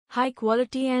High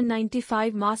quality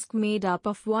N95 mask made up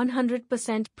of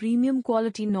 100% premium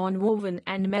quality non-woven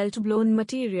and melt-blown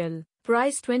material.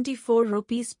 Price 24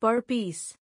 rupees per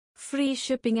piece. Free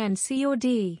shipping and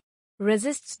COD.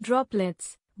 Resists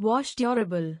droplets. Wash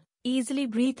durable. Easily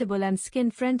breathable and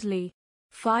skin friendly.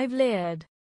 5-layered.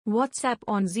 WhatsApp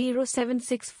on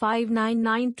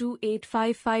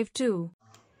 07659928552.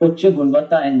 उच्च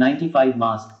गुणवत्ता N95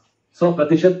 mask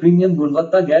 100% premium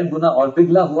गुणवत्ता गैर गुना और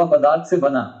पिघला हुआ पदार्थ से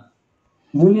बना।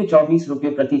 मूल्य 24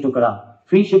 रुपये प्रति टुकड़ा।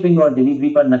 फ्री शिपिंग और डिलीवरी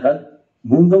पर नकद।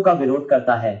 बूंदों का विरोध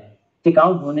करता है।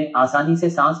 टिकाऊ धोने, आसानी से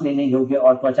सांस लेने योग्य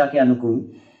और त्वचा के अनुकूल।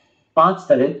 5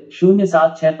 त्वरित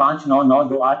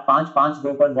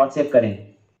 0765992855 पर व्हाट्सएप करें।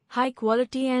 High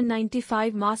quality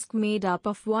N95 mask made up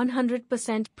of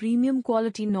 100% premium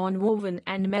quality non-woven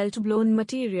and melt-blown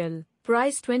material.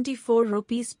 Price 24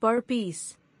 rupees per piece.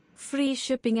 Free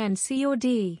shipping and COD.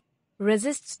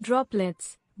 Resists droplets.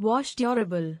 Wash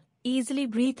durable. Easily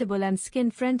breathable and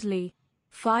skin friendly.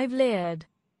 5-layered.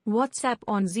 WhatsApp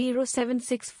on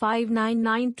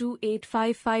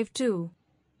 07659928552.